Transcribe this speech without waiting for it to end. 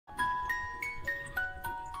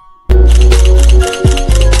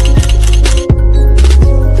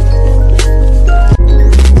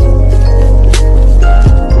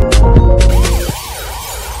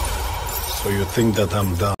think that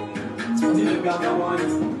I'm done.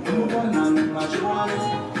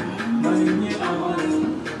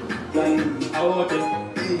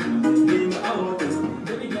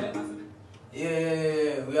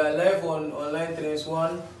 Yeah, we are live on Online Trends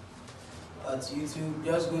 1 at YouTube.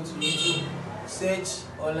 Just go to YouTube, search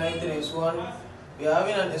Online Trends 1. We are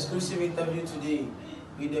having an exclusive interview today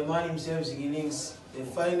with the man himself, Ziggy Links, the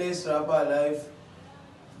finest rapper alive,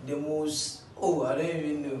 the most, I don't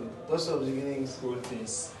even know. What's up, Ziggy Links? Cool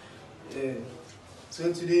things. Yeah.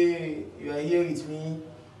 So today, you are here with me.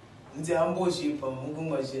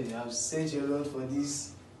 I've searched a lot for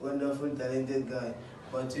this wonderful, talented guy.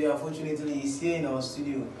 But today, unfortunately, he's here in our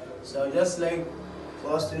studio. So I'd just like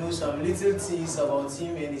for us to know some little things about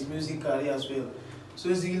him and his music career as well. So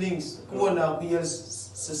Ziggy Links, who are now viewers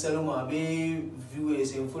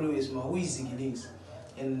and followers? Who is Ziggy Links?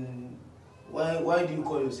 And why do you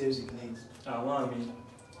call yourself Ziggy Links?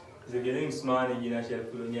 Ziggy Links man, you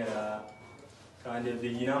kind of the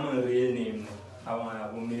real name. My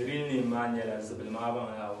real name man is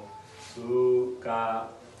so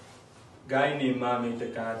guy named Mammy the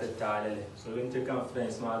Canada Tale. So when you come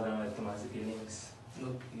friends, mother and Ziggy Links.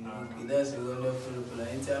 Okay, that's a wonderful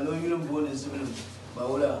plan. I know you're born in Sibilum,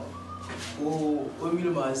 Baola. Oh,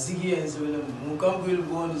 will my Ziggy and Sibilum, Mukam will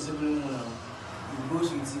born in Sibilum. It goes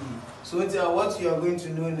with Ziggy. So what you are going to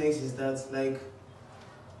know next is that, like,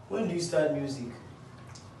 when do you start music?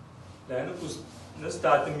 Like, I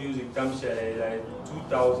started music, like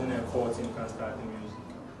 2014 can start the music.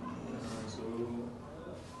 So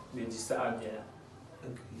they just started there.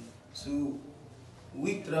 Okay. So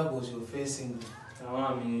which track was your first single?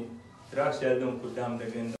 Track shell don't put down the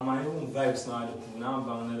gun. My own vibes now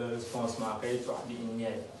I'm the response mark I try in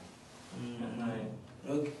yet.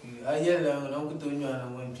 Okay. I hear that I'm going to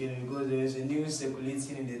because there is a news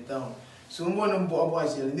circulating in the town. So I'm going to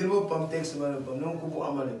watch it. Never pump text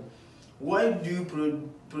about it. Why do you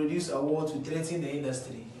produce awards to threaten the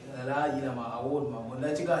industry? Award,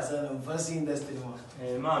 fancy industry.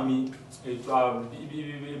 Mami, it will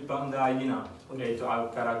panda, okay, to our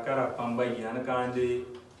Karakara Pamba, and kind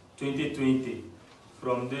 2020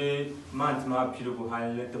 from the month my people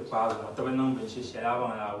had the power, whatever number she shall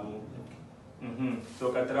have.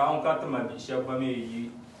 So, Catraon cut my bishop for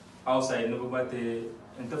me outside, no, but the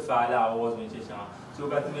file was mentioned. So,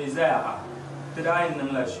 got me there. Try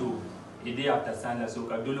and show. Idée after Sanda, so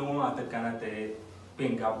Kadulu at the Canada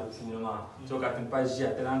pink up the cinema. So Captain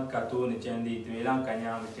Pajia, Telan Cartoon, Chandy, Milan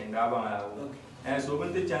Kanyam, Chandaba. And so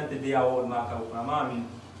when the chant the day I would mark out Mammy,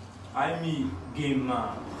 I mean game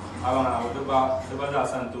man. I want to about the Baza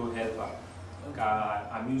Santo helper.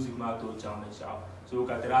 A music mato challenge out. So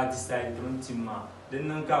Catara decided to Timma. Then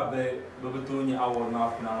Nanka Babatonia award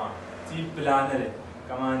Mafnama. Tea planner,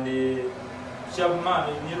 command Shabman,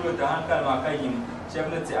 near the Hankal Makayim. Chef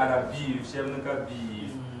Arabi, Chef Nakabi,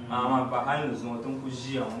 Mamma behind us on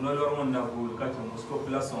Tonkujian, no longer would cut on Moscow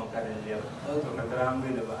on Cadel.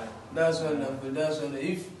 That's wonderful. That's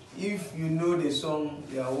wonderful. If you know the song,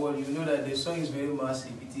 the award, you know that the song is very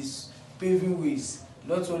massive. It is paving ways,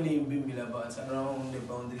 not only in Bimbila but around the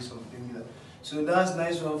boundaries of Bimbila. So that's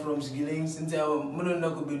nice one from Ziggy Links.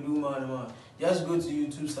 Just go to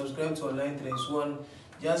YouTube, subscribe to Online Trends 1.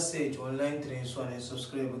 Just search Online Trends 1 and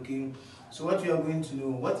subscribe, okay? So what you are going to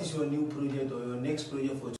know, what is your new project or your next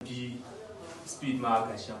project for the speed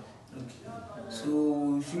marker? Okay.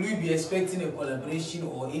 So should we be expecting a collaboration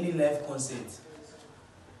or any live concert?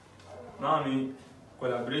 Mami,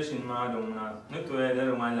 collaboration madam not to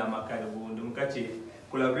other man la makado dum kachi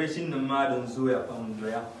collaboration no madam zoya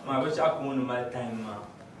pamundoya. My wish I on my time ma.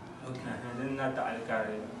 Okay. And then not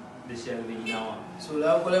alkari the shell be now. So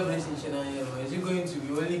that collaboration is it going to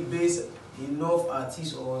be only based enough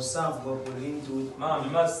artists or staff were put into it? Ma'am,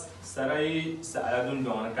 you must Sarai Saladun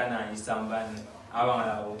Don Kana is Samban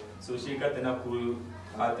Avangao. So she got an apple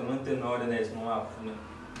at the mountain organized more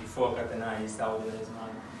before Katana is out as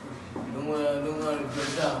man. Don't worry,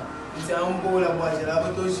 it's a humble about your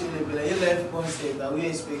life concept. Are we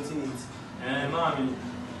expecting it? Mammy.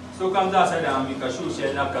 So comes outside and we can shoot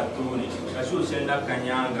Shella Katuni, Kashu Shella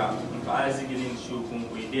Kanyanga, Ziggy Links show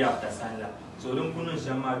with day after Sanda. So don't put on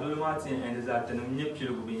Shama, don't want and that and nip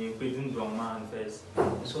you being present from man first.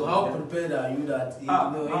 So how prepared are you that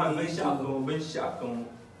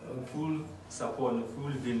full support,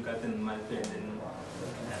 full vim cutting my friend?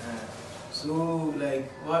 So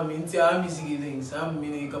like what means I'm Ziggy Links, I'm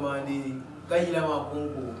meaning commanding Kayilama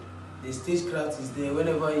Kongo. The stagecraft is there.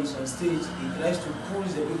 Whenever he's on stage, he tries to pull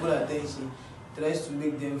the people's attention, tries to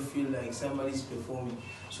make them feel like somebody's performing.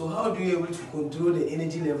 So how do you able to control the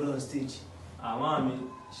energy level on stage? Mami,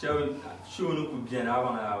 show no could be an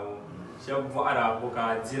hour. shab wara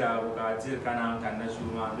buka jira kana kan na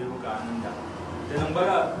shuma be buka nanda dan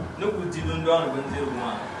bara no ku jidon do an ban zir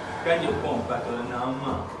kuma kan je ko pa to na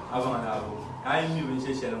amma abang da bo ai mi bin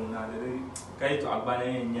she shela na da kai to agbana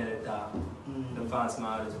yen nyele ta the fans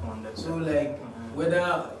ma respond that so like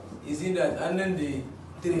whether is it that and then they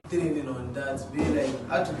training on that be like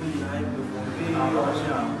how to put behind before be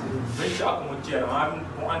ben sha ko mutiya ma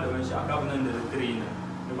ko anda ben sha ka nan da training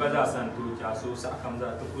da ba za san to ja so sa kam za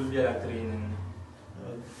to full dia training.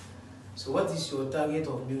 So what is your target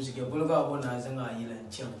of music? You go go na zanga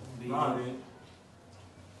ilan chang.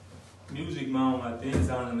 Music ma ma ten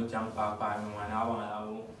san na chang pa no na wa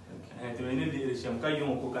to ne de sham ka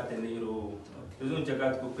yung ko ka tele ro to zon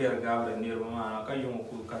jagat ko per gabre ne ro ma ka yung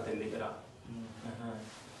ko ka tele ra.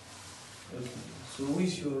 Okay. So who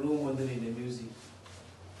is your role model in the music?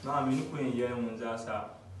 Na mi ko yin yen mun za sa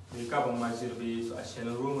be ka ba ma jirbe so a shen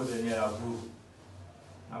role model ne ra bu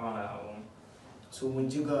abang so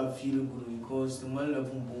Munjiga feel good because the man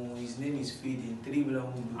of his name is Fading 3 billion.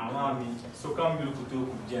 Amami so come bil kuto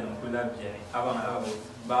ku jen ko la bien abang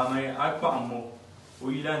ba mai akpa ammo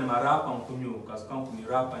o ilan marap an kunyo kas kan ku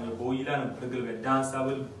rap an bo ilan pergel ga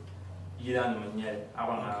danceable ilan manyel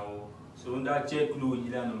abang so nda check lu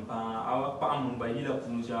ilan pa awa pa am ba ila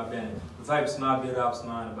ku ja ben vibes ma be raps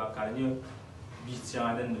ma ba karnyo beat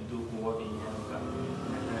ja den do ko wa be yan ka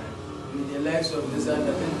with the likes of this and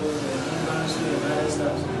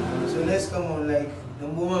so let's come on, like the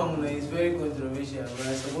woman is very controversial, but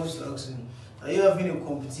I'm supposed to ask you, are you having a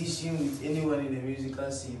competition with anyone in the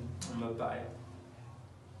musical scene? I'm a buyer.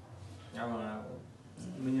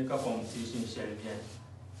 I'm a competition shall be.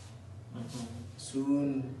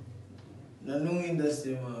 Soon, the new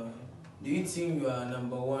industry, do you think you are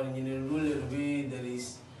number one in a rural way? There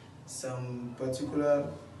is some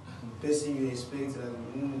particular person you expect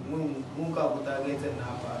munka kutageted na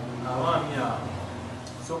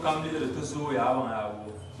so come little to so ya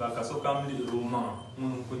baka so come little Roma.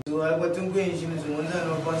 So I got to go in one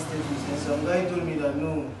of constant some guy told me that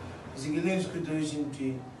no, Ziggy Links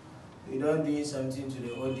without doing something to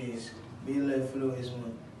the audience, be like followers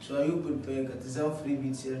man. So are you prepared? Got some free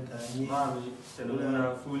beats here Mommy,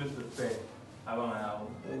 fully prepared.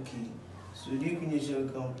 Okay. So do you can you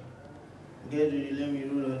come? Get ready, let me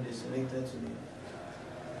roll on the selector today.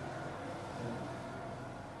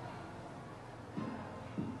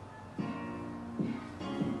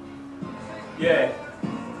 Yeah.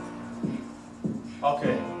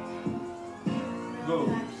 Okay. Go.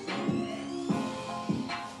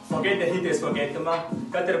 Forget the hitters, forget them.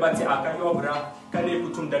 Katerbati aka yobra. Kale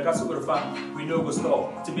kutum daga sukurfa. We no go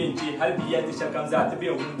stop. Tibinji halbi yati shakamza tibi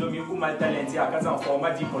window mi kuma talent ya kazan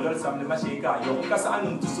forma di color sam le mashika. Yo kasa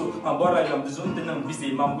anum tusu ambora yom duzun tinam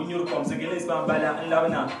bisi mambunyur kom segeles bambala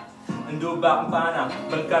anlabna. Ndo ba mpana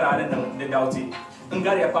bankara nan da dauti.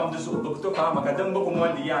 Ngari pam dusu to pa makadam bo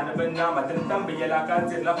kuma dia na banna matan tambe yala ka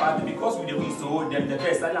la part because we dey so them the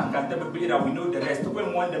best ala kan tabe bira we know the rest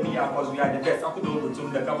when one them ya cause we are the best akudo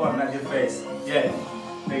butum da cover na the best yeah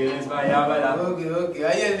Negelis ba ya bala okay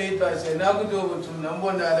ayen later say na akudo butum na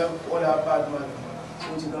mbona ala all apartment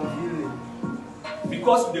so you can feel it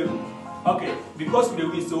because we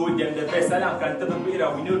win so them the best ala kan tabe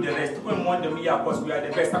bira we know the rest when one them ya cause we are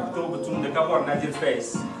the best akudo butum da cover na the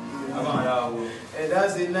best.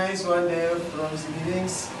 That's a nice one there from Ziggy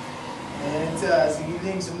Links. And Ziggy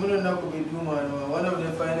Links, one of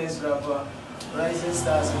the finest rapper, rising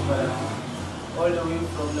stars in Ghana, all the way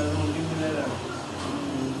from the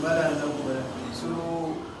So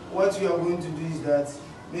what we are going to do is that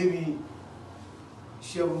maybe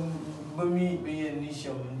Shabumi be a niche.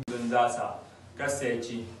 Gonzasa,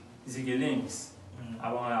 Cassetti, Ziggy Links.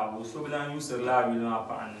 So we don't use a lot of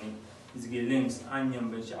Ziggy Links and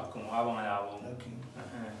okay.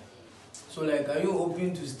 So like, are you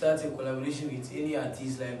open to start a collaboration with any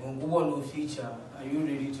artist like on no feature? Are you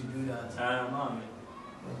ready to do that? Mami.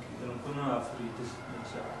 Okay.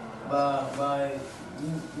 But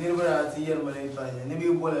never at the year Malay maybe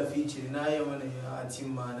you a feature in I am a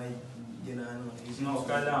team man. No,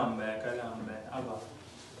 Kalambe, Abba.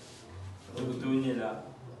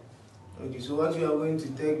 Okay, so what we are going to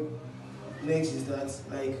take next is that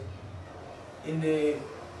like in the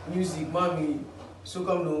music, mommy, so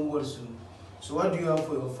come no more soon. So what do you have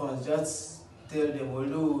for your fans? Just tell them,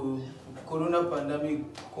 although Corona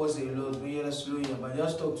pandemic caused a lot, we are slow here, but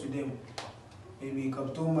just talk to them. Maybe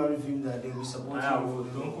Captain Mary film that they will support you.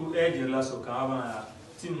 Don't go edge your last of Kava,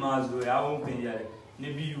 Tim Mazo, I won't pay yet.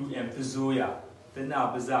 Maybe you and Pizoya, the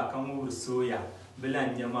Nabaza come over Soya,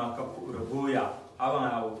 Belan Yamaka Raboya,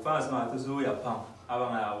 Avana, fast matter Zoya Pump.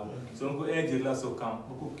 So go edge your lasso come,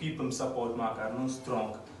 who keep them support marker, no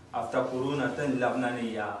strong. after Corona, then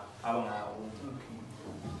Labnania, Abanga. Okay.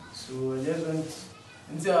 So I just want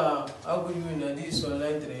how could you in this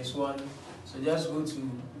online trains one? So just go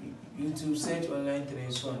to YouTube, search online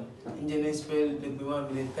trains one. Internet spell the one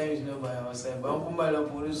with the time is not by our side. But I'm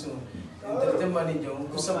police entertainment manager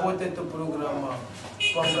who supported the program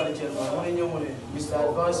Mr.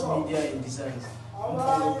 Advanced Media and Designs.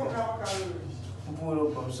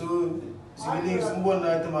 So Ziggy Links,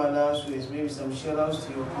 last week, maybe some shout outs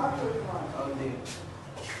to your people out there.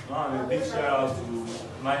 A big shout out to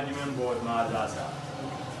Management Board Mazasa.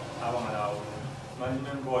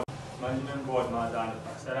 Management Board Mazan,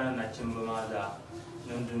 Saran Nachimba Maza,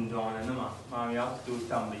 Nundun Don and Nama, Mammy up to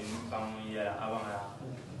tumbling from Avanga.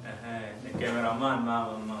 The cameraman,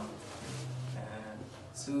 Mamma.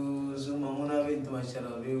 So Mamuna went to my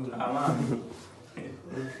channel.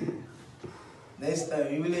 Next time,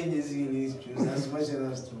 you will enjoy Ziggy Links as much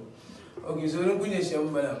as to. Okay, so don't put your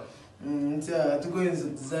shambala. To go in the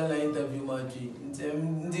design interview, Margie.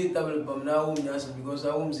 Table from now, because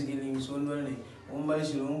I won't Ziggy Links only.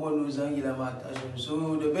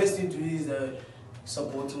 So the best thing to do is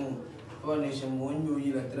support nation when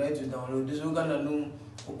you try to download this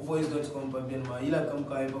voice.com come about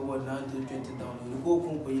 9 to 20 download go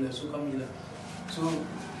so come so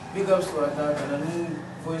big ups to attack and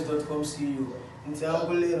voice.com CEO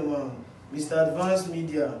Mr. Advanced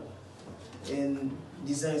Media and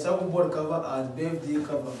Design. So board cover as birthday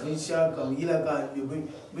cover. When Shakam,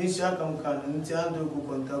 can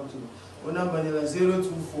contact you. One number is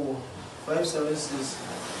 024 576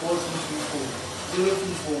 4224.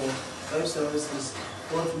 024 576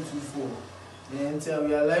 4224. And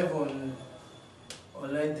we are live on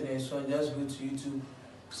online today, so just go to YouTube,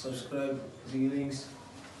 subscribe, Ziggy Links.